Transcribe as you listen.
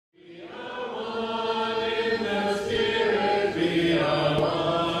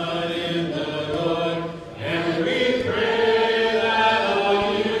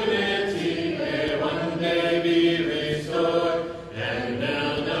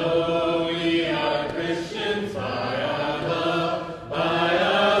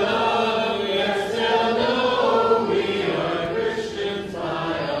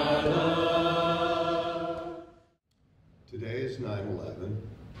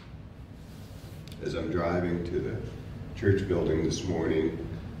as I'm driving to the church building this morning,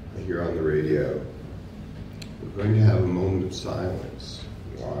 I hear on the radio, we're going to have a moment of silence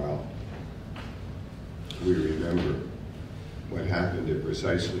while we remember what happened at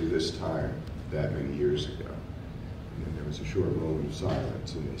precisely this time that many years ago. And then there was a short moment of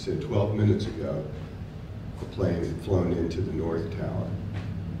silence, and they said 12 minutes ago, the plane had flown into the North Tower,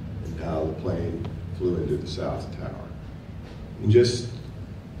 and now the plane flew into the South Tower. And just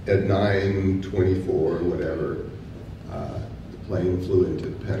at 9:24 or whatever, the plane flew into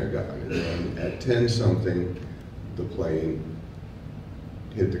the Pentagon, and then at 10-something, the plane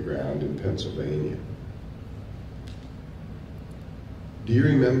hit the ground in Pennsylvania. Do you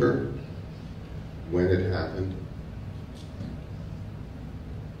remember when it happened?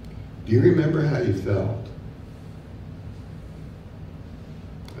 Do you remember how you felt?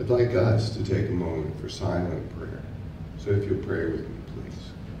 I'd like us to take a moment for silent prayer. So if you'll pray with me, please.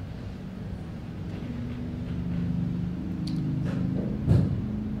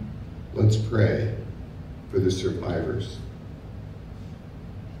 Let's pray for the survivors.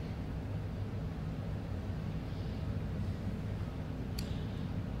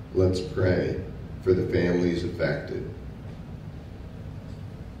 Let's pray for the families affected.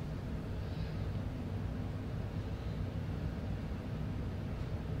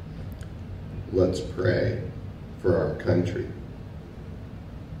 Let's pray for our country.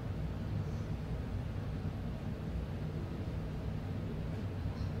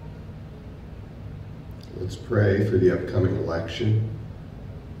 Let's pray for the upcoming election.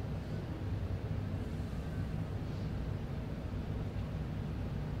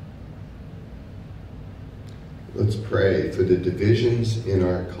 Let's pray for the divisions in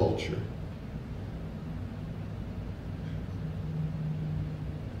our culture.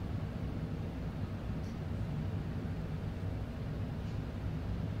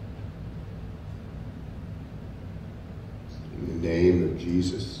 In the name of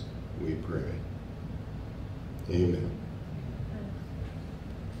Jesus, we pray. Amen.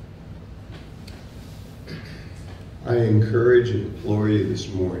 I encourage and implore you this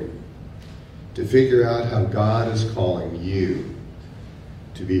morning to figure out how God is calling you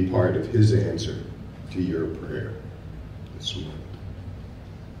to be part of his answer to your prayer this morning.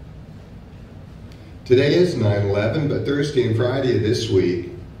 Today is 9/11, but Thursday and Friday of this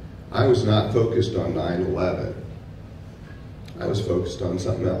week, I was not focused on 9/11. I was focused on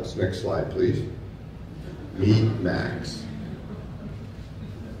something else. Next slide, please. Meet Max.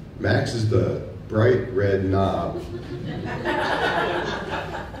 Max is the bright red knob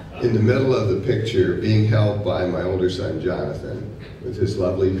in the middle of the picture, being held by my older son Jonathan with his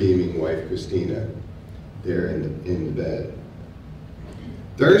lovely beaming wife Christina there in the bed.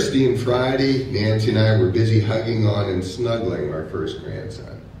 Thursday and Friday, Nancy and I were busy hugging on and snuggling our first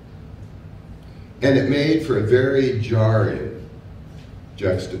grandson. And it made for a very jarring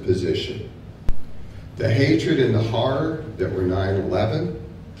juxtaposition. The hatred and the horror that were 9/11,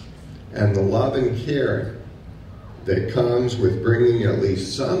 and the love and care that comes with bringing at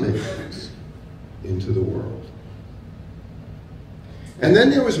least some innocence into the world. And then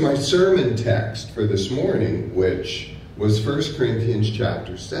there was my sermon text for this morning, which was 1 Corinthians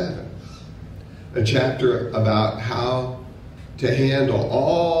chapter 7, a chapter about how to handle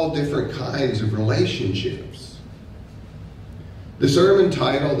all different kinds of relationships. The sermon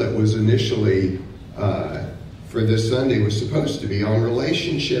title that was initially for this Sunday was supposed to be on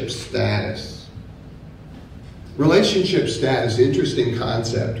relationship status. Relationship status, interesting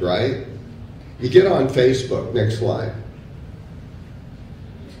concept, right? You get on Facebook, next slide.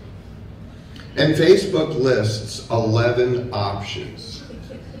 And Facebook lists 11 options.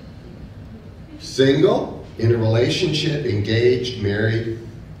 Single, in a relationship, engaged, married,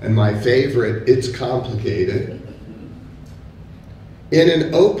 and my favorite, it's complicated. In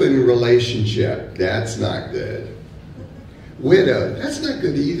an open relationship, that's not good. Widowed, that's not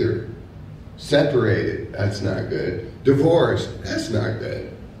good either. Separated, that's not good. Divorced, that's not good.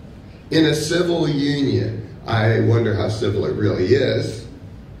 In a civil union, I wonder how civil it really is.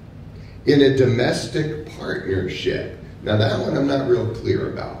 In a domestic partnership, now that one I'm not real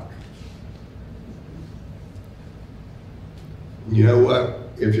clear about. You know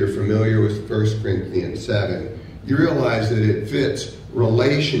what? If you're familiar with 1 Corinthians 7, you realize that it fits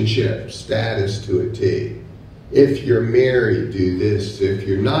relationship status to a T. If you're married, do this. If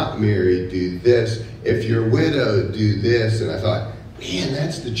you're not married, do this. If you're widowed, do this. And I thought, man,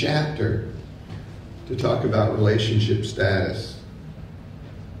 that's the chapter to talk about relationship status.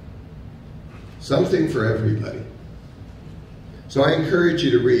 Something for everybody. So I encourage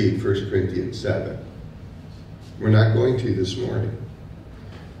you to read 1 Corinthians 7. We're not going to this morning.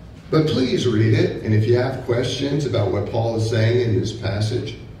 But please read it, and if you have questions about what Paul is saying in this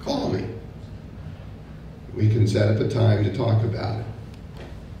passage, call me. We can set up a time to talk about it.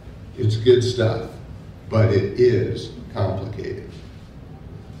 It's good stuff, but it is complicated.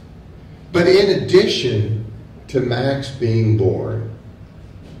 But in addition to Max being born,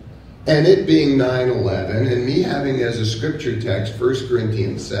 and it being 9/11, and me having as a scripture text 1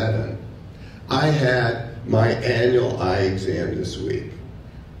 Corinthians 7, I had my annual eye exam this week.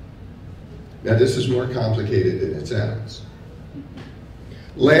 Now, this is more complicated than it sounds.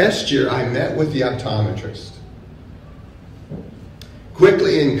 Last year, I met with the optometrist.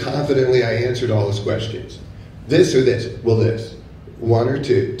 Quickly and confidently, I answered all his questions. This or this? Well, this. One or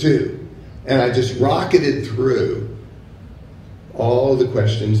two? Two. And I just rocketed through all the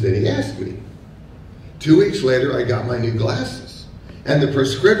questions that he asked me. 2 weeks later, I got my new glasses. And the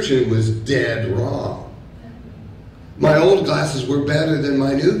prescription was dead wrong. My old glasses were better than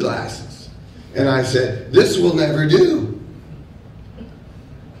my new glasses. And I said, this will never do.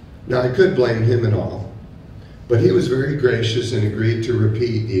 Now, I could blame him at all, but he was very gracious and agreed to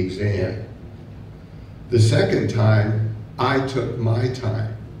repeat the exam. The second time, I took my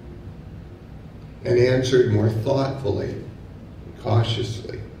time and answered more thoughtfully,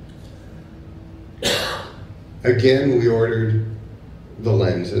 cautiously. Again, we ordered the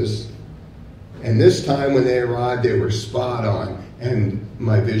lenses, and this time when they arrived, they were spot on, and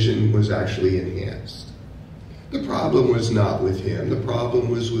my vision was actually enhanced. The problem was not with him. The problem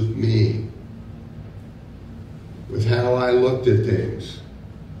was with me, with how I looked at things,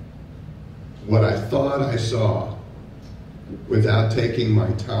 what I thought I saw, without taking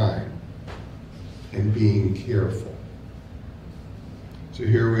my time and being careful. So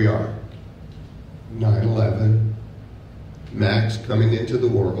here we are, 9/11, Max coming into the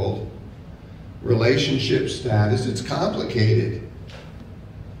world, relationship status. It's complicated.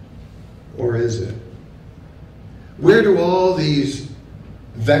 Or is it? Where do all these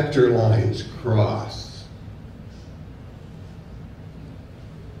vector lines cross?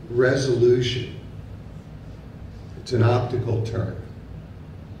 Resolution. It's an optical term.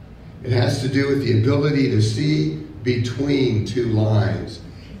 It has to do with the ability to see between two lines.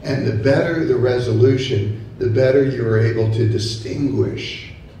 And the better the resolution, the better you're able to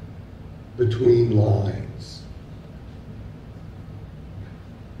distinguish between lines.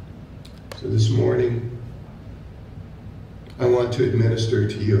 So this morning, I want to administer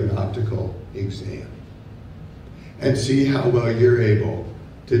to you an optical exam and see how well you're able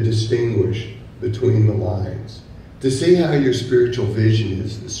to distinguish between the lines, to see how your spiritual vision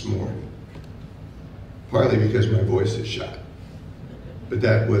is this morning. Partly because my voice is shot, but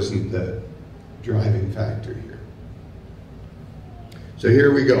that wasn't the driving factor here. So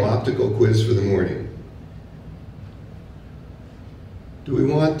here we go, optical quiz for the morning. Do we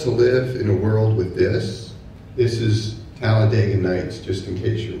want to live in a world with this? This is Talladega Nights, just in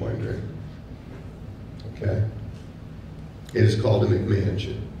case you're wondering. Okay? It is called a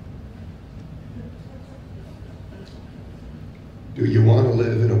McMansion. Do you want to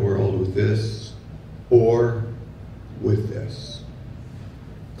live in a world with this or with this?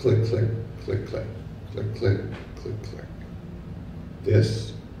 Click, click, click, click, click, click, click, click.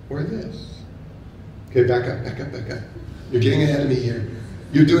 This or this? Okay, back up, back up, back up. You're getting ahead of me here.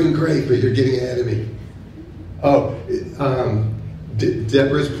 You're doing great, but you're getting ahead of me. Oh,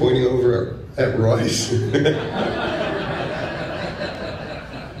 Deborah's pointing over at Royce.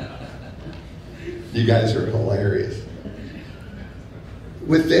 You guys are hilarious.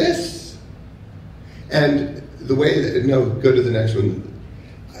 With this, and the way that, no, go to the next one.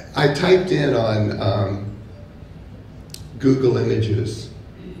 I typed in on Google Images,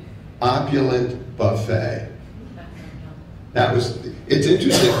 opulent buffet. It's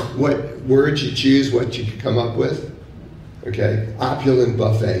interesting what words you choose, what you come up with. Okay, opulent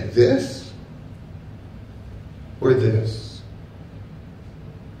buffet. This or this?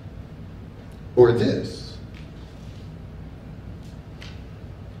 Or this?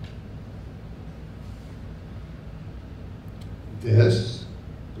 This,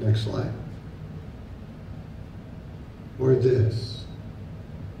 next slide. Or this?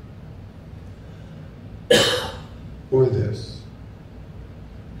 Or this?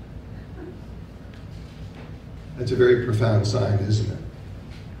 That's a very profound sign, isn't it?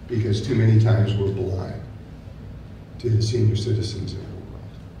 Because too many times we're blind to the senior citizens in our world.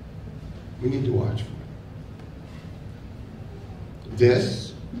 We need to watch for it.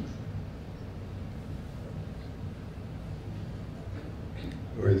 This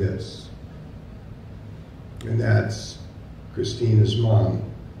or this? And that's Christina's mom.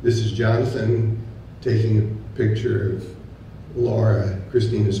 This is Jonathan taking a picture of Laura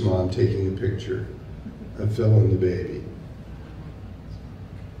Christina's mom taking a picture of Phil and the baby.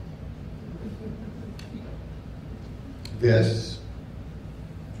 This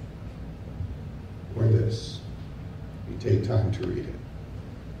or this. You take time to read it.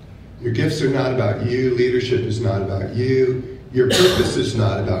 Your gifts are not about you. Leadership is not about you. Your purpose is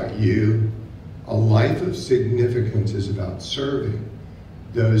not about you. A life of significance is about serving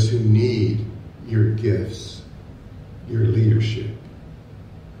those who need your gifts, your leadership,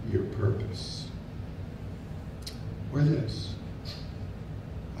 your purpose. Or this.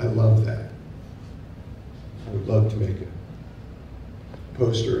 I love that. I would love to make a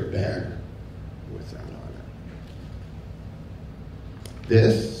poster, a banner with that on it.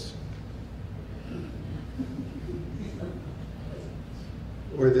 This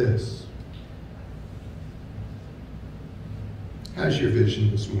or this. How's your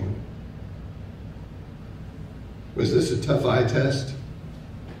vision this morning? Was this a tough eye test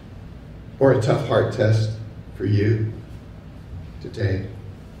or a tough heart test for you to take?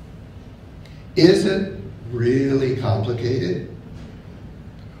 Is it really complicated?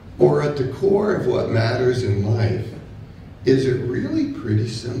 Or at the core of what matters in life, is it really pretty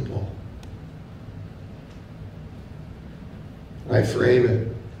simple? I frame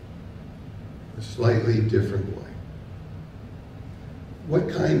it a slightly different way. What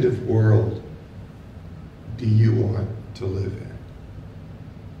kind of world do you want to live in?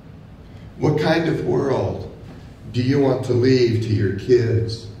 What kind of world do you want to leave to your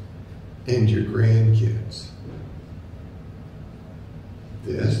kids and your grandkids?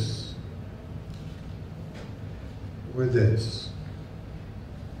 This or this?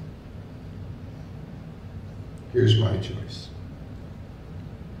 Here's my choice.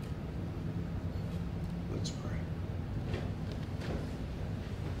 Let's pray.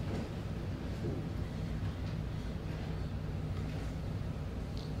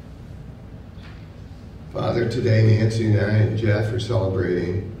 Father, today Nancy and I and Jeff are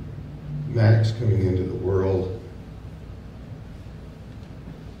celebrating Max coming into the world.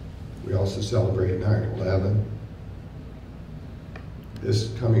 We also celebrate 9/11.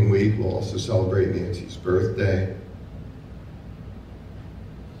 This coming week, we'll also celebrate Nancy's birthday.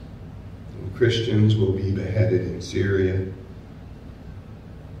 And Christians will be beheaded in Syria.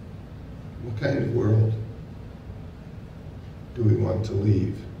 What kind of world do we want to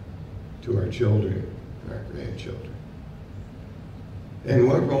leave to our children and our grandchildren? And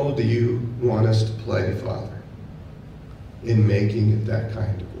what role do you want us to play, Father, in making it that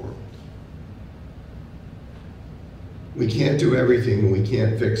kind of world? We can't do everything and we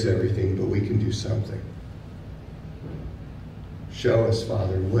can't fix everything, but we can do something. Show us,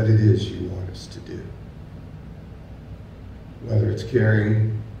 Father, what it is you want us to do. Whether it's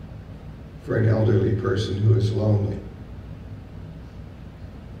caring for an elderly person who is lonely,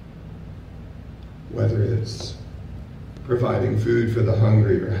 whether it's providing food for the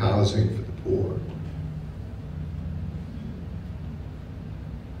hungry or housing for the poor,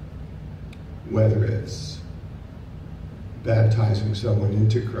 whether it's baptizing someone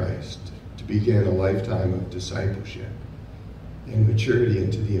into Christ to begin a lifetime of discipleship and maturity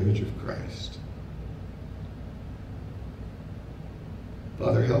into the image of Christ.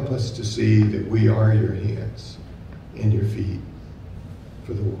 Father, help us to see that we are your hands and your feet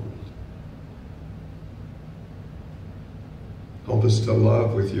for the world. Help us to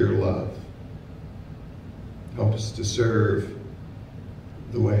love with your love. Help us to serve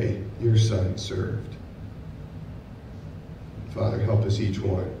the way your Son served. Father, help us each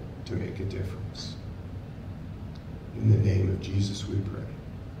one to make a difference. In the name of Jesus we pray.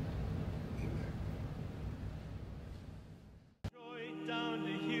 Amen. Detroit down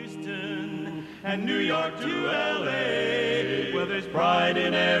to Houston and New York to L.A. Well, there's pride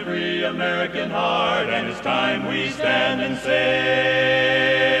in every American heart, and it's time we stand and say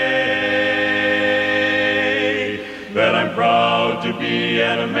that I'm proud to be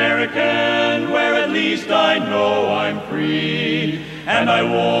an American, where at least I know I'm free. And I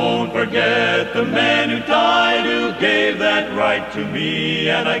won't forget the men who died, who gave that right to me.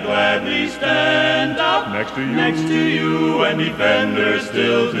 And I gladly stand up next to you and defend her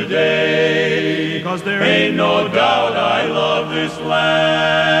still today. 'Cause there ain't no doubt I love this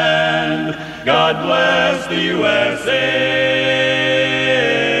land. God bless the USA.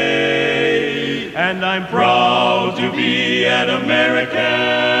 And I'm proud to be an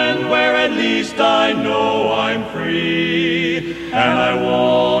American, where at least I know I'm free. And I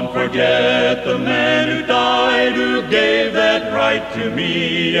won't forget the man who died, who gave that right to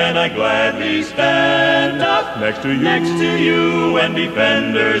me, and I gladly stand up next to you and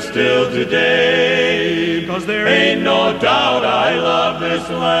defend her still today. 'Cause there ain't no doubt I love this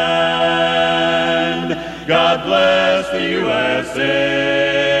land. God bless the USA.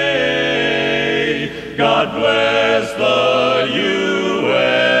 God bless the USA.